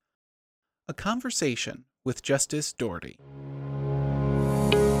A conversation with Justice Doherty.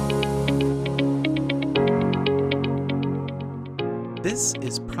 This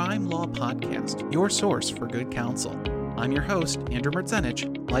is Prime Law Podcast, your source for good counsel. I'm your host, Andrew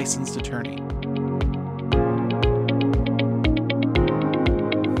Mertzenich, licensed attorney.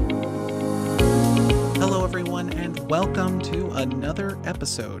 Hello, everyone, and welcome to another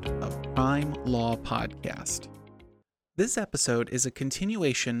episode of Prime Law Podcast. This episode is a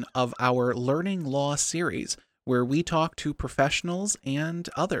continuation of our Learning Law series, where we talk to professionals and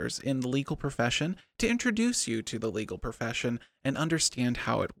others in the legal profession to introduce you to the legal profession and understand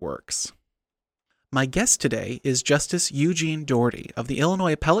how it works. My guest today is Justice Eugene Doherty of the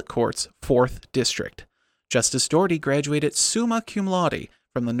Illinois Appellate Court's 4th District. Justice Doherty graduated summa cum laude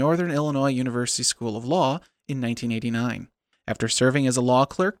from the Northern Illinois University School of Law in 1989. After serving as a law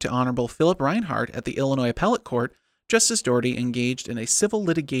clerk to Honorable Philip Reinhardt at the Illinois Appellate Court, Justice Doherty engaged in a civil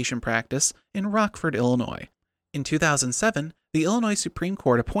litigation practice in Rockford, Illinois. In 2007, the Illinois Supreme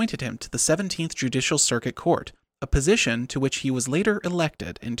Court appointed him to the 17th Judicial Circuit Court, a position to which he was later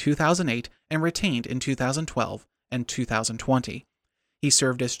elected in 2008 and retained in 2012 and 2020. He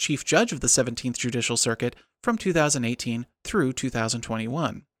served as Chief Judge of the 17th Judicial Circuit from 2018 through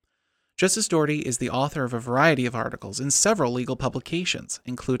 2021. Justice Doherty is the author of a variety of articles in several legal publications,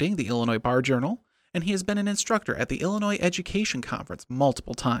 including the Illinois Bar Journal, and he has been an instructor at the Illinois Education Conference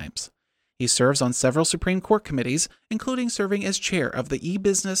multiple times. He serves on several Supreme Court committees, including serving as chair of the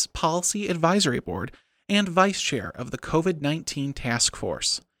E-Business Policy Advisory Board and vice chair of the COVID-19 Task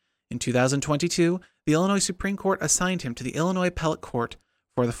Force. In 2022, the Illinois Supreme Court assigned him to the Illinois Appellate Court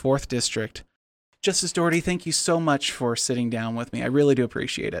for the 4th District. Justice Doherty, thank you so much for sitting down with me. I really do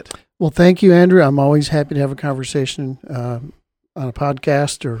appreciate it. Well, thank you, Andrew. I'm always happy to have a conversation on a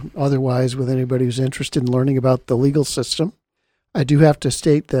podcast or otherwise with anybody who's interested in learning about the legal system. I do have to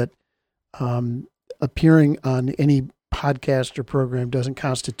state that appearing on any podcast or program doesn't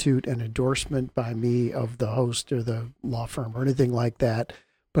constitute an endorsement by me of the host or the law firm or anything like that.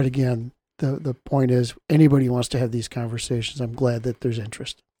 But again, the point is anybody who wants to have these conversations, I'm glad that there's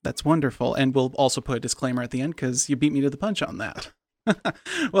interest. That's wonderful. And we'll also put a disclaimer at the end because you beat me to the punch on that.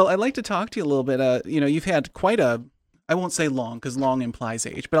 Well, I'd like to talk to you a little bit. You've had quite a, I won't say long because long implies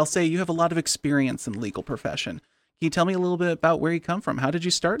age, but I'll say you have a lot of experience in the legal profession. Can you tell me a little bit about where you come from? How did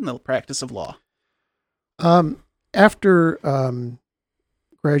you start in the practice of law? After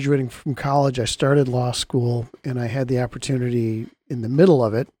graduating from college, I started law school, and I had the opportunity in the middle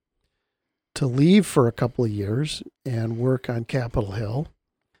of it to leave for a couple of years and work on Capitol Hill.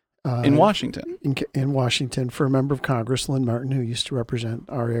 In Washington? In Washington for a member of Congress, Lynn Martin, who used to represent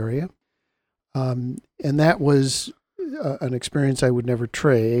our area. And that was an experience I would never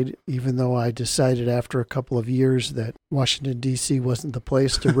trade, even though I decided after a couple of years that Washington, D.C. wasn't the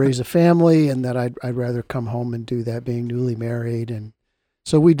place to raise a family and that I'd rather come home and do that being newly married. And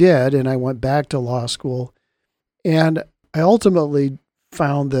so we did, and I went back to law school. And I ultimately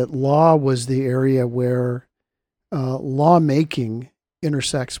found that law was the area where lawmaking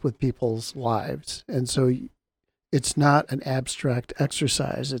intersects with people's lives. And so it's not an abstract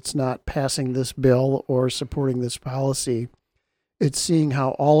exercise. It's not passing this bill or supporting this policy. It's seeing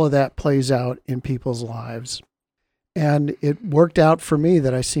how all of that plays out in people's lives. And it worked out for me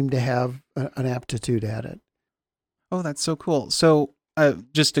that I seem to have an aptitude at it. Oh, that's so cool. So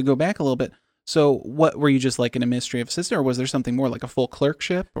just to go back a little bit, so what were you just like an administrative assistant, or was there something more like a full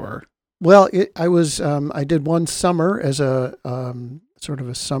clerkship? Or Well, I did one summer as a sort of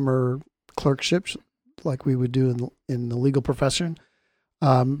a summer clerkship, like we would do in the legal profession.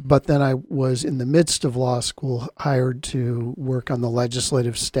 But then I was in the midst of law school hired to work on the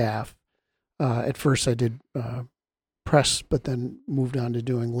legislative staff. At first I did press, but then moved on to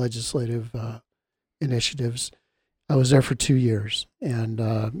doing legislative initiatives. I was there for 2 years,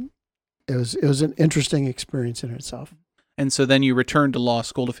 and it was an interesting experience in itself. And so then you returned to law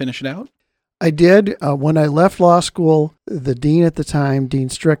school to finish it out? I did. When I left law school, the dean at the time, Dean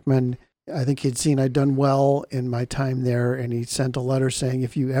Strickman, I think he'd seen I'd done well in my time there, and he sent a letter saying,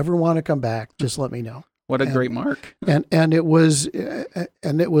 if you ever want to come back, just let me know. What a great mark. And it was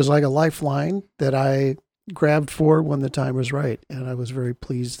like a lifeline that I grabbed for when the time was right. And I was very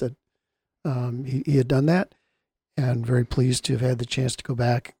pleased that he had done that, and very pleased to have had the chance to go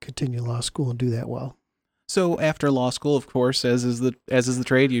back and continue law school and do that well. So after law school, of course, as is the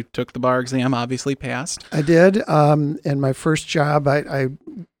trade, you took the bar exam, obviously passed. I did. And my first job, I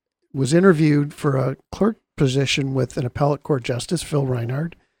was interviewed for a clerk position with an appellate court justice, Phil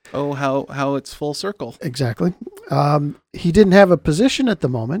Reinhardt. Oh, how it's full circle. Exactly. He didn't have a position at the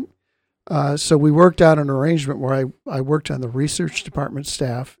moment, So we worked out an arrangement where I worked on the research department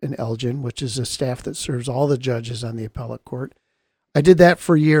staff in Elgin, which is a staff that serves all the judges on the appellate court. I did that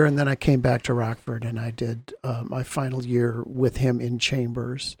for a year, and then I came back to Rockford, and I did my final year with him in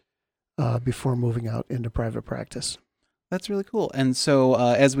chambers before moving out into private practice. That's really cool. And so,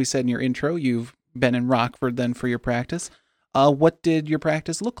 as we said in your intro, you've been in Rockford then for your practice. What did your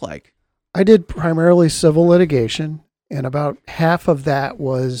practice look like? I did primarily civil litigation, and about half of that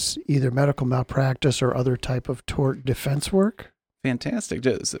was either medical malpractice or other type of tort defense work. Fantastic.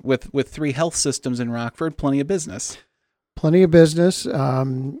 With 3 health systems in Rockford, plenty of business. Plenty of business.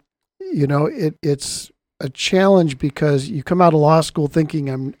 It's a challenge because you come out of law school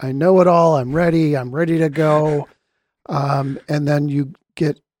thinking I know it all, I'm ready to go. And then you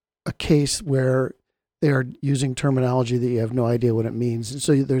get a case where they're using terminology that you have no idea what it means. And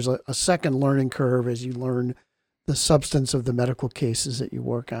so there's a second learning curve as you learn the substance of the medical cases that you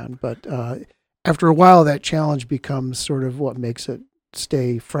work on. But after a while, that challenge becomes sort of what makes it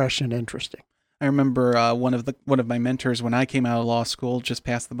stay fresh and interesting. I remember one of my mentors when I came out of law school, just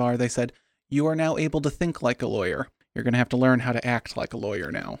past the bar, they said, "You are now able to think like a lawyer. You're going to have to learn how to act like a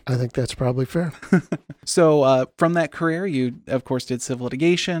lawyer now." I think that's probably fair. So from that career, you, of course, did civil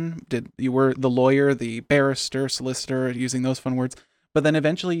litigation. You were the lawyer, the barrister, solicitor, using those fun words. But then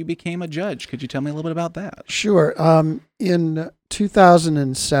eventually you became a judge. Could you tell me a little bit about that? Sure. In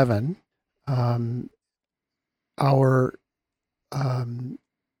 2007, our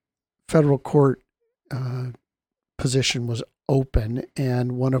federal court position was open,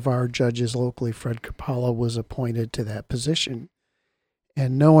 and one of our judges locally, Fred Capalla, was appointed to that position.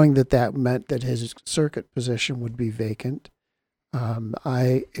 And knowing that meant that his circuit position would be vacant,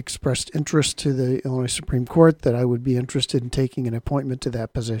 I expressed interest to the Illinois Supreme Court that I would be interested in taking an appointment to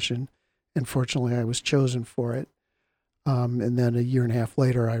that position. And fortunately, I was chosen for it. And then a year and a half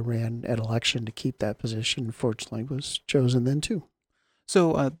later, I ran an election to keep that position. Fortunately, was chosen then too.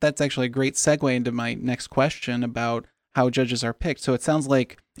 So that's actually a great segue into my next question about how judges are picked. So it sounds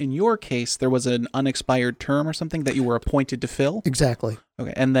like in your case, there was an unexpired term or something that you were appointed to fill? Exactly.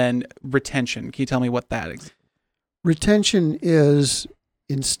 Okay. And then retention. Can you tell me what that is? Retention is,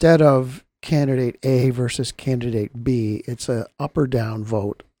 instead of candidate A versus candidate B, it's a up or down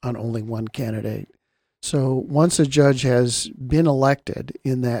vote on only one candidate. So once a judge has been elected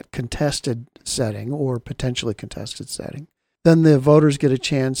in that contested setting or potentially contested setting, then the voters get a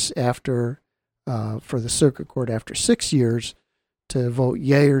chance after, for the circuit court after 6 years, to vote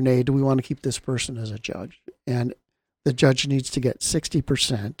yay or nay. Do we want to keep this person as a judge? And the judge needs to get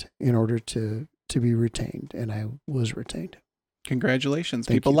 60% in order to be retained. And I was retained. Congratulations.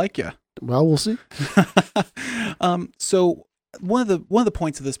 Thank People you. like you. Well, we'll see. So one of the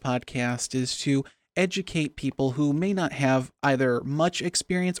points of this podcast is to educate people who may not have either much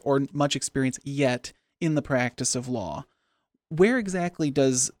experience or much experience yet in the practice of law. Where exactly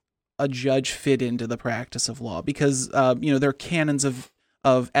does a judge fit into the practice of law? Because there are canons of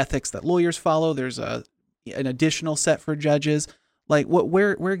ethics that lawyers follow. There's an additional set for judges. Like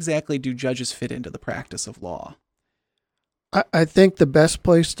where exactly do judges fit into the practice of law? I think the best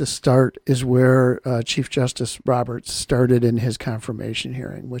place to start is where Chief Justice Roberts started in his confirmation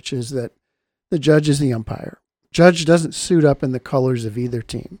hearing, which is that the judge is the umpire. Judge doesn't suit up in the colors of either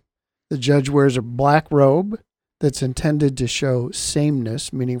team. The judge wears a black robe that's intended to show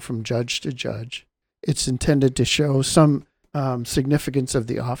sameness, meaning from judge to judge. It's intended to show some significance of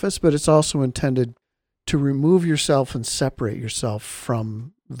the office, but it's also intended to remove yourself and separate yourself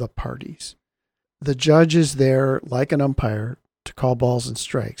from the parties. The judge is there, like an umpire, to call balls and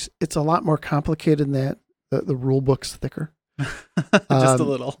strikes. It's a lot more complicated than that. The rule book's thicker. Just a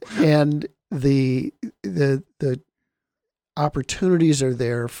little. And the opportunities are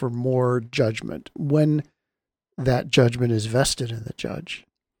there for more judgment when that judgment is vested in the judge,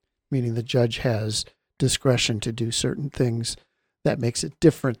 meaning the judge has discretion to do certain things that makes it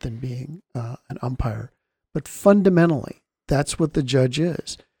different than being an umpire. But fundamentally, that's what the judge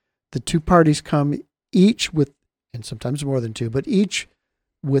is. The two parties come each with, and sometimes more than two, but each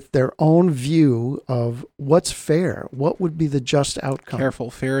with their own view of what's fair, what would be the just outcome. Careful,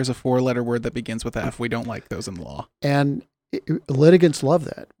 fair is a 4-letter word that begins with F. We don't like those in law. And litigants love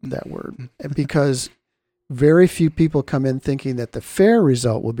that word because very few people come in thinking that the fair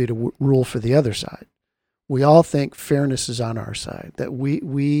result will be to rule for the other side. We all think fairness is on our side, that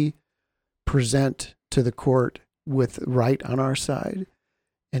we present to the court with right on our side.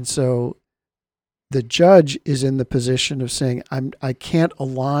 And so the judge is in the position of saying, I can't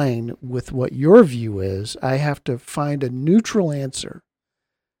align with what your view is. I have to find a neutral answer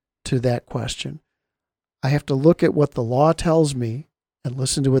to that question. I have to look at what the law tells me and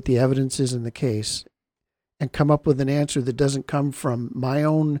listen to what the evidence is in the case and come up with an answer that doesn't come from my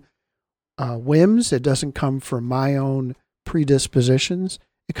own whims. It doesn't come from my own predispositions.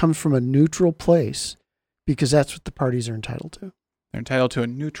 It comes from a neutral place because that's what the parties are entitled to. They're entitled to a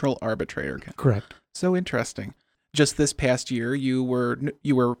neutral arbitrator. Correct. So interesting. Just this past year, you were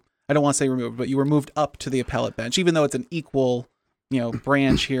I don't want to say removed, but you were moved up to the appellate bench, even though it's an equal,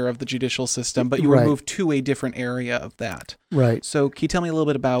 branch here of the judicial system, but you were moved to a different area of that. Right. So can you tell me a little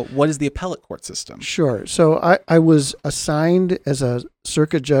bit about what is the appellate court system? Sure. So I was assigned as a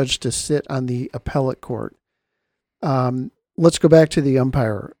circuit judge to sit on the appellate court. Let's go back to the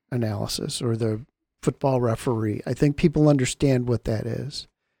umpire analysis or the football referee. I think people understand what that is.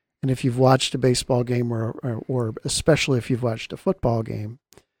 And if you've watched a baseball game or especially if you've watched a football game,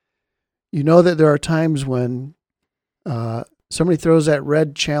 you know that there are times when somebody throws that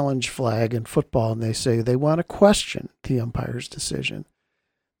red challenge flag in football and they say they want to question the umpire's decision.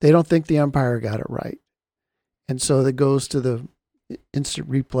 They don't think the umpire got it right. And so that goes to the instant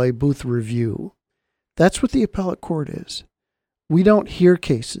replay booth review. That's what the appellate court is. We don't hear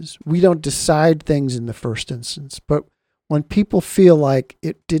cases. We don't decide things in the first instance. But when people feel like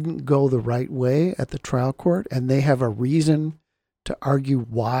it didn't go the right way at the trial court and they have a reason to argue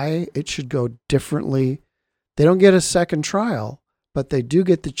why it should go differently, they don't get a second trial, but they do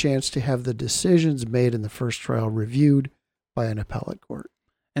get the chance to have the decisions made in the first trial reviewed by an appellate court.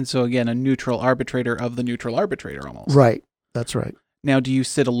 And so again, a neutral arbitrator of the neutral arbitrator almost. Right. That's right. Now, do you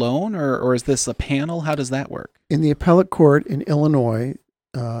sit alone or is this a panel? How does that work? In the appellate court in Illinois,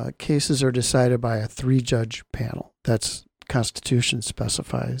 cases are decided by a 3-judge panel. That's Constitution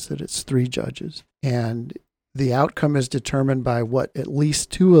specifies that it's 3 judges. And the outcome is determined by what at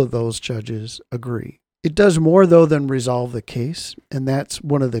least 2 of those judges agree. It does more, though, than resolve the case, and that's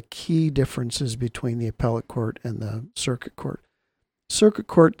one of the key differences between the appellate court and the circuit court. Circuit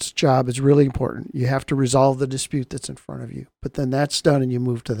court's job is really important. You have to resolve the dispute that's in front of you, but then that's done and you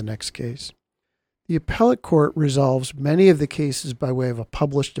move to the next case. The appellate court resolves many of the cases by way of a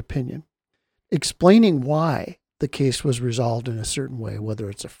published opinion, explaining why the case was resolved in a certain way, whether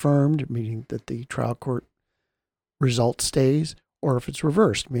it's affirmed, meaning that the trial court result stays, or if it's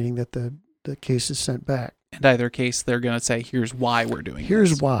reversed, meaning that the case is sent back. In either case, they're going to say, here's why we're doing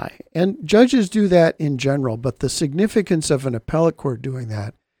Here's this. why. And judges do that in general, but the significance of an appellate court doing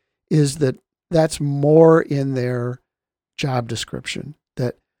that is that that's more in their job description,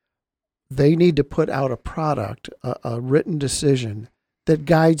 that they need to put out a product, a written decision that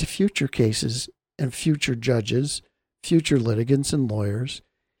guides future cases and future judges, future litigants and lawyers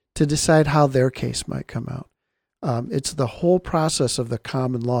to decide how their case might come out. It's the whole process of the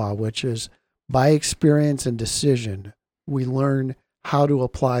common law, which is by experience and decision, we learn how to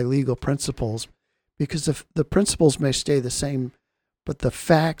apply legal principles because the principles may stay the same, but the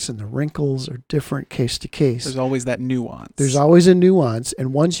facts and the wrinkles are different case to case. There's always that nuance. There's always a nuance.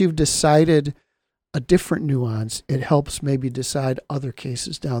 And once you've decided a different nuance, it helps maybe decide other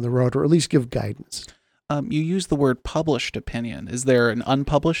cases down the road or at least give guidance. You use the word published opinion. Is there an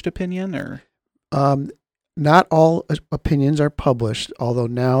unpublished opinion or? Not all opinions are published, although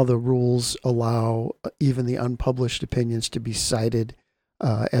now the rules allow even the unpublished opinions to be cited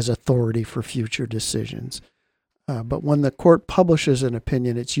as authority for future decisions. But when the court publishes an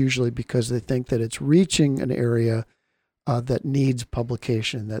opinion, it's usually because they think that it's reaching an area that needs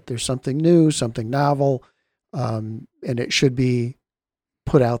publication, that there's something new, something novel, and it should be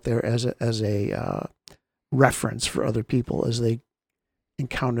put out there as a reference for other people as they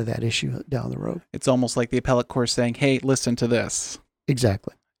encounter that issue down the road. It's almost like the appellate court saying, hey, listen to this.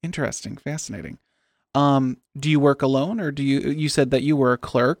 Exactly. Interesting. Fascinating. Do you work alone or you said that you were a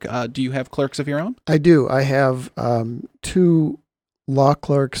clerk. Do you have clerks of your own? I do. I have 2 law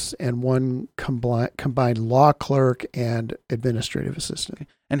clerks and 1 combined law clerk and administrative assistant.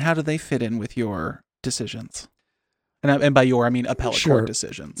 And how do they fit in with your decisions? And by your, I mean appellate court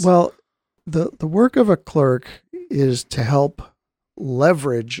decisions. Well, the work of a clerk is to help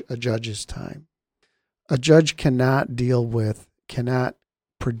leverage a judge's time. A judge cannot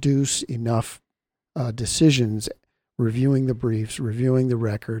produce enough decisions, reviewing the briefs, reviewing the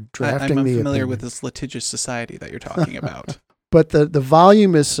record, drafting the opinion. I'm familiar with this litigious society that you're talking about. But the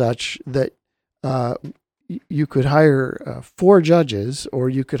volume is such that you could hire 4 judges or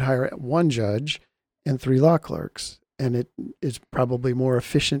you could hire 1 judge and 3 law clerks. And it is probably more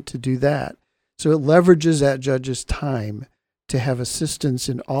efficient to do that. So it leverages that judge's time to have assistance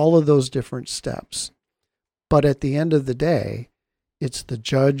in all of those different steps. But at the end of the day, it's the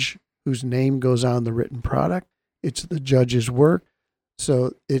judge whose name goes on the written product. It's the judge's work.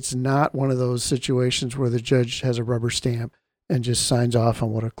 So it's not one of those situations where the judge has a rubber stamp and just signs off on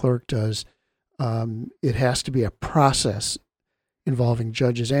what a clerk does. It has to be a process involving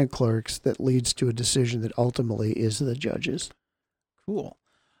judges and clerks that leads to a decision that ultimately is the judge's. Cool.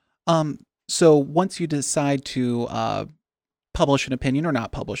 So once you decide to publish an opinion or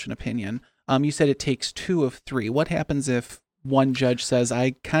not publish an opinion, you said it takes 2 of 3. What happens if one judge says,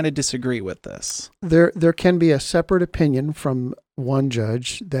 I kind of disagree with this? There can be a separate opinion from one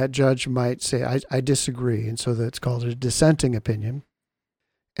judge. That judge might say, I disagree. And so that's called a dissenting opinion.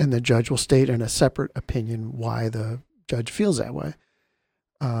 And the judge will state in a separate opinion why the judge feels that way.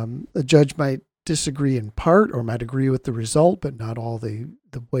 The judge might disagree in part or might agree with the result, but not all the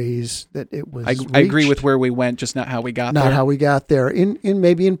ways that it was reached. I agree with where we went, just not how we got there. Not how we got there. In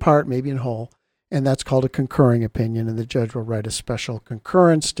maybe in part, maybe in whole. And that's called a concurring opinion. And the judge will write a special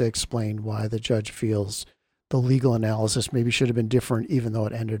concurrence to explain why the judge feels the legal analysis maybe should have been different, even though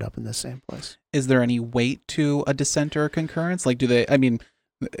it ended up in the same place. Is there any weight to a dissent or a concurrence? Like,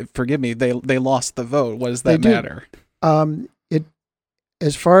 forgive me, they lost the vote. What does that matter?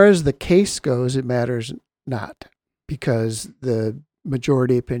 As far as the case goes, it matters not, because the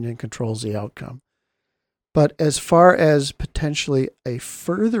majority opinion controls the outcome. But as far as potentially a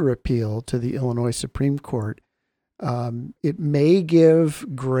further appeal to the Illinois Supreme Court, it may give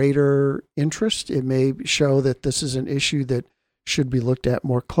greater interest. It may show that this is an issue that should be looked at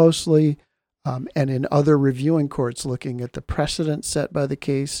more closely. And in other reviewing courts looking at the precedent set by the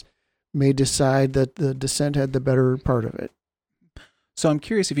case, may decide that the dissent had the better part of it. So I'm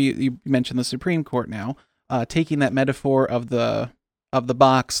curious, if you mentioned the Supreme Court now, taking that metaphor of the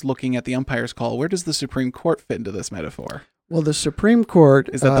box looking at the umpire's call, where does the Supreme Court fit into this metaphor? Well, the Supreme Court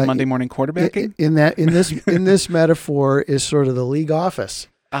is that the Monday morning quarterbacking? In this metaphor is sort of the league office.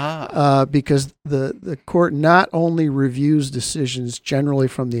 Because the court not only reviews decisions generally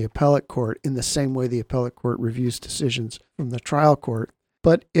from the appellate court in the same way the appellate court reviews decisions from the trial court,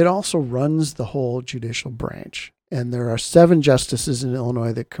 but it also runs the whole judicial branch. And there are 7 justices in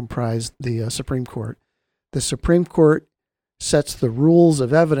Illinois that comprise the Supreme Court. The Supreme Court sets the rules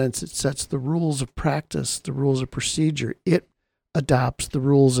of evidence. It sets the rules of practice, the rules of procedure. It adopts the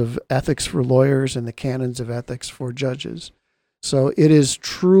rules of ethics for lawyers and the canons of ethics for judges. So it is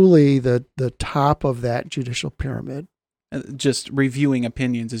truly the top of that judicial pyramid. Just reviewing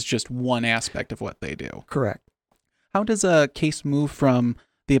opinions is just one aspect of what they do. Correct. How does a case move from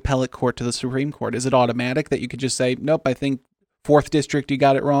the appellate court to the Supreme Court? Is it automatic that you could just say, nope, I think 4th District, you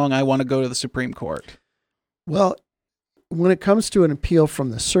got it wrong, I want to go to the Supreme Court? Well, when it comes to an appeal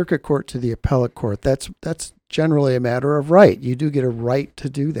from the circuit court to the appellate court, that's generally a matter of right. You do get a right to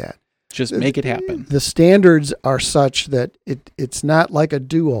do that. Just make it happen. The standards are such that it's not like a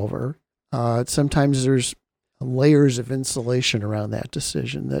do-over. Sometimes there's layers of insulation around that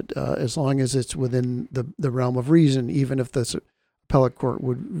decision that as long as it's within the realm of reason, even if the appellate court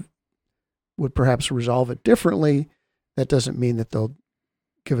would perhaps resolve it differently, that doesn't mean that they'll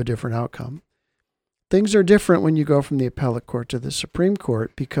give a different outcome. Things are different when you go from the appellate court to the Supreme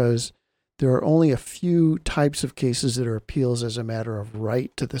Court because there are only a few types of cases that are appeals as a matter of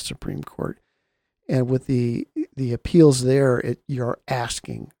right to the Supreme Court. And with the appeals there, you're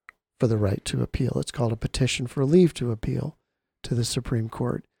asking for the right to appeal. It's called a petition for leave to appeal to the Supreme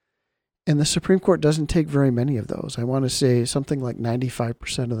Court. And the Supreme Court doesn't take very many of those. I want to say something like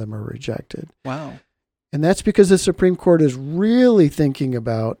 95% of them are rejected. Wow. And that's because the Supreme Court is really thinking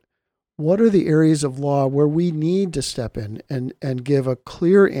about what are the areas of law where we need to step in and give a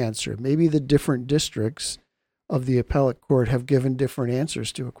clear answer. Maybe the different districts of the appellate court have given different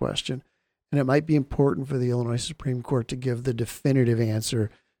answers to a question. And it might be important for the Illinois Supreme Court to give the definitive answer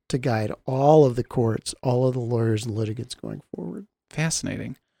to guide all of the courts, all of the lawyers and litigants going forward.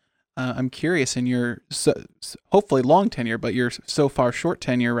 Fascinating. I'm curious, in your hopefully long tenure, but your so far short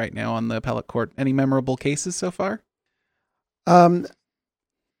tenure right now on the appellate court, any memorable cases so far? I've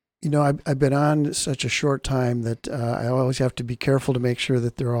been on such a short time that I always have to be careful to make sure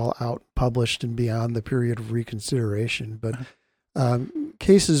that they're all out, published, and beyond the period of reconsideration. But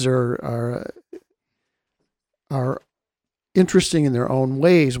cases are interesting in their own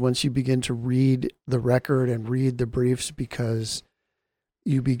ways once you begin to read the record and read the briefs, because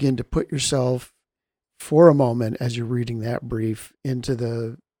you begin to put yourself for a moment as you're reading that brief into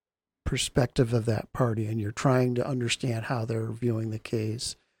the perspective of that party, and you're trying to understand how they're viewing the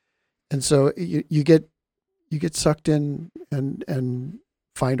case. And so you get sucked in and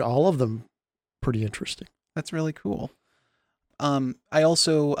find all of them pretty interesting. That's really cool. I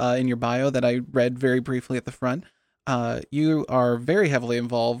also, in your bio that I read very briefly at the front, you are very heavily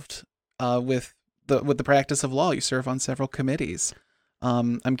involved with the practice of law. You serve on several committees.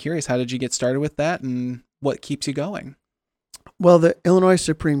 I'm curious, how did you get started with that, and what keeps you going? Well, the Illinois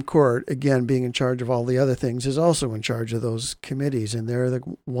Supreme Court, again, being in charge of all the other things, is also in charge of those committees, and they're the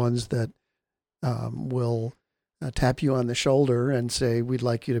ones that will tap you on the shoulder and say, we'd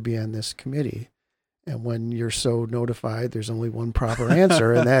like you to be on this committee. And when you're so notified, there's only one proper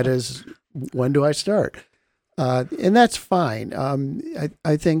answer, and that is, when do I start? And that's fine.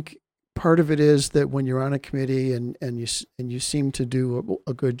 I think part of it is that when you're on a committee and you seem to do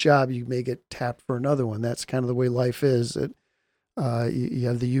a good job, you may get tapped for another one. That's kind of the way life is. That you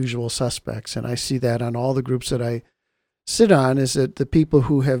have the usual suspects, and I see that on all the groups that I sit on, is that the people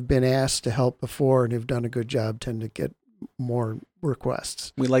who have been asked to help before and have done a good job tend to get more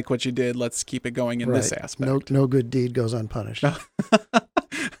requests. We like what you did. Let's keep it going in this aspect. No good deed goes unpunished.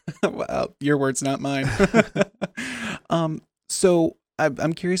 Well, your words, not mine. So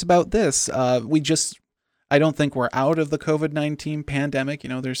I'm curious about this. I don't think we're out of the COVID-19 pandemic.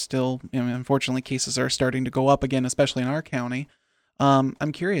 There's still, unfortunately, cases are starting to go up again, especially in our county.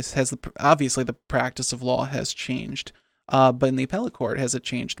 I'm curious, obviously the practice of law has changed, but in the appellate court, has it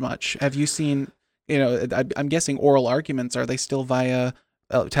changed much? Have you seen, I'm guessing oral arguments, are they still via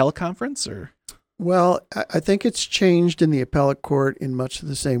teleconference or? Well, I think it's changed in the appellate court in much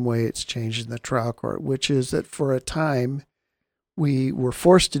the same way it's changed in the trial court, which is that for a time we were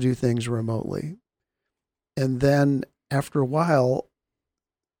forced to do things remotely. And then after a while,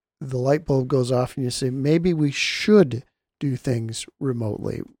 the light bulb goes off and you say, maybe we should do things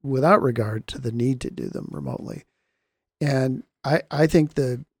remotely without regard to the need to do them remotely. And I think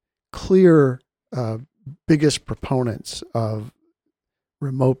the clear biggest proponents of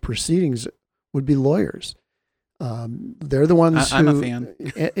remote proceedings would be lawyers. They're the ones I'm a fan.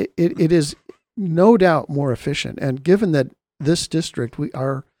 It is no doubt more efficient. And given that this district,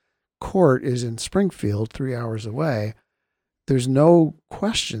 our court is in Springfield, 3 hours away, there's no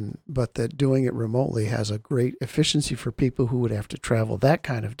question but that doing it remotely has a great efficiency for people who would have to travel that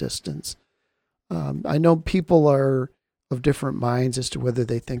kind of distance. I know people are of different minds as to whether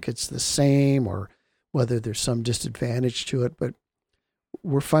they think it's the same or whether there's some disadvantage to it, but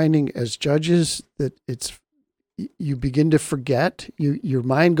we're finding as judges that you begin to forget. Your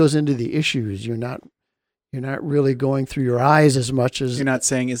mind goes into the issues. You're not really going through your eyes as much as... You're not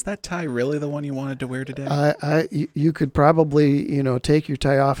saying, is that tie really the one you wanted to wear today? You could probably, take your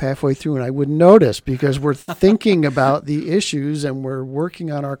tie off halfway through and I wouldn't notice, because we're thinking about the issues and we're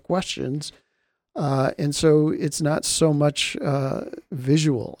working on our questions. And so it's not so much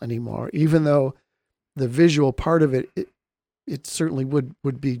visual anymore, even though the visual part of it certainly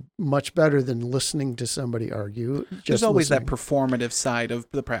would be much better than listening to somebody argue. There's always that performative side of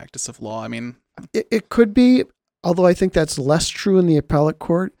the practice of law. I mean, it could be, although I think that's less true in the appellate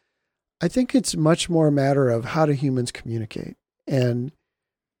court. I think it's much more a matter of how do humans communicate. And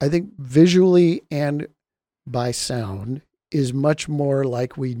I think visually and by sound is much more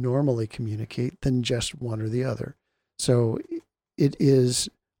like we normally communicate than just one or the other. So it is,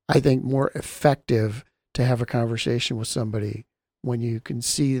 I think, more effective to have a conversation with somebody when you can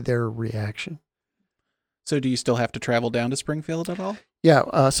see their reaction. So do you still have to travel down to Springfield at all?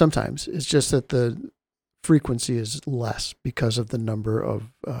 Yeah, sometimes. It's just that the frequency is less because of the number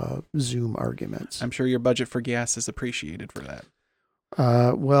of Zoom arguments. I'm sure your budget for gas is appreciated for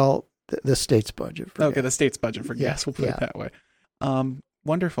that. Well, the state's budget for gas. The state's budget for gas, we'll put it that way.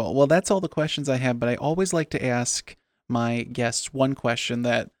 Wonderful. Well, that's all the questions I have, but I always like to ask my guests one question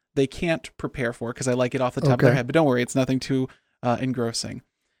that they can't prepare for because I like it off the top of their head. But don't worry, it's nothing too engrossing.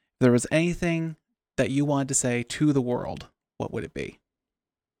 If there was anything that you wanted to say to the world, what would it be?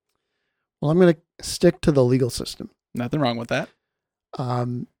 Well, I'm going to stick to the legal system. Nothing wrong with that. I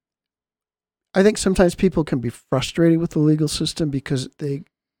think sometimes people can be frustrated with the legal system because they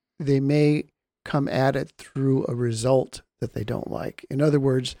may come at it through a result that they don't like. In other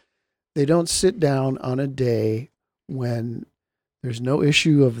words, they don't sit down on a day when there's no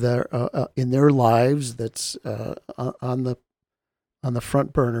issue of their in their lives that's on the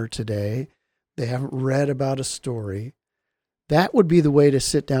front burner today. They haven't read about a story. That would be the way to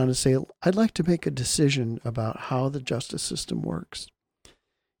sit down and say, I'd like to make a decision about how the justice system works.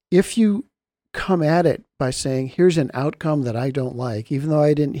 If you come at it by saying, here's an outcome that I don't like, even though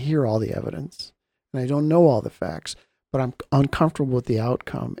I didn't hear all the evidence and I don't know all the facts, but I'm uncomfortable with the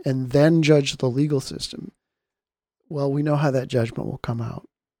outcome, and then judge the legal system, well, we know how that judgment will come out.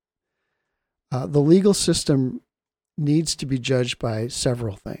 The legal system needs to be judged by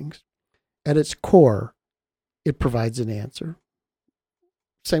several things. At its core, it provides an answer.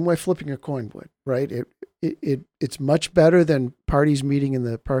 Same way flipping a coin would, right? It's much better than parties meeting in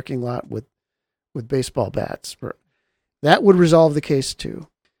the parking lot with baseball bats. That would resolve the case too.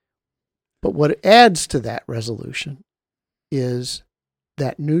 But what adds to that resolution is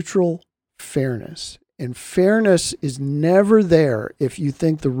that neutral fairness. And fairness is never there if you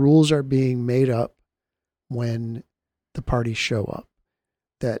think the rules are being made up when the parties show up.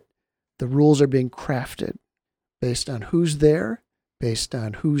 That the rules are being crafted based on who's there, based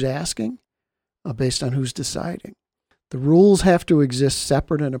on who's asking, based on who's deciding. The rules have to exist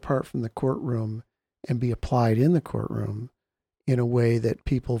separate and apart from the courtroom and be applied in the courtroom in a way that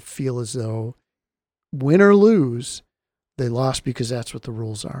people feel as though, win or lose, they lost because that's what the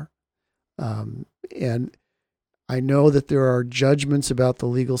rules are. And I know that there are judgments about the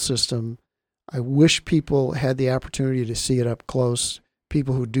legal system. I wish people had the opportunity to see it up close.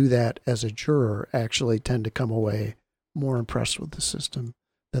 People who do that as a juror actually tend to come away more impressed with the system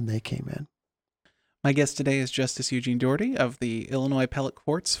than they came in. My guest today is Justice Eugene Doherty of the Illinois Appellate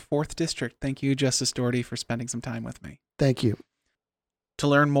Court's 4th District. Thank you, Justice Doherty, for spending some time with me. Thank you. To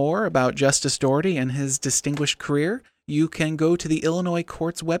learn more about Justice Doherty and his distinguished career, you can go to the Illinois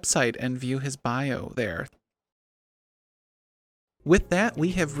Court's website and view his bio there. With that,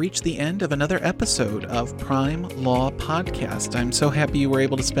 we have reached the end of another episode of Prime Law Podcast. I'm so happy you were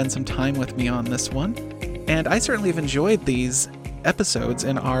able to spend some time with me on this one, and I certainly have enjoyed these episodes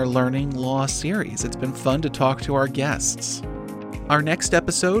in our Learning Law series. It's been fun to talk to our guests. Our next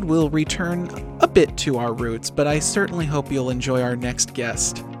episode will return a bit to our roots, but I certainly hope you'll enjoy our next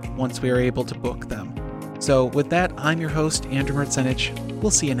guest once we are able to book them. So with that, I'm your host, Andrew Mertzenich. We'll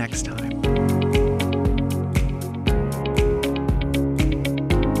see you next time.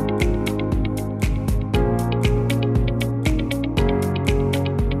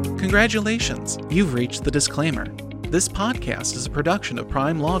 Congratulations, you've reached the disclaimer. This podcast is a production of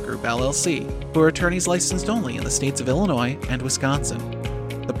Prime Law Group, LLC, who are attorneys licensed only in the states of Illinois and Wisconsin.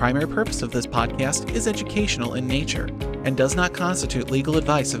 The primary purpose of this podcast is educational in nature and does not constitute legal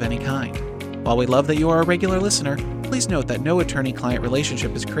advice of any kind. While we love that you are a regular listener, please note that no attorney-client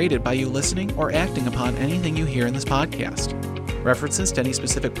relationship is created by you listening or acting upon anything you hear in this podcast. References to any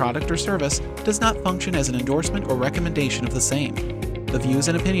specific product or service does not function as an endorsement or recommendation of the same. The views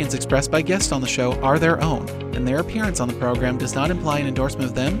and opinions expressed by guests on the show are their own, and their appearance on the program does not imply an endorsement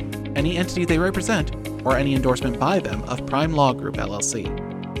of them, any entity they represent, or any endorsement by them of Prime Law Group, LLC.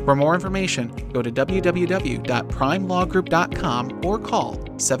 For more information, go to www.primelawgroup.com or call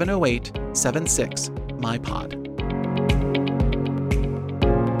 708-76-MyPod.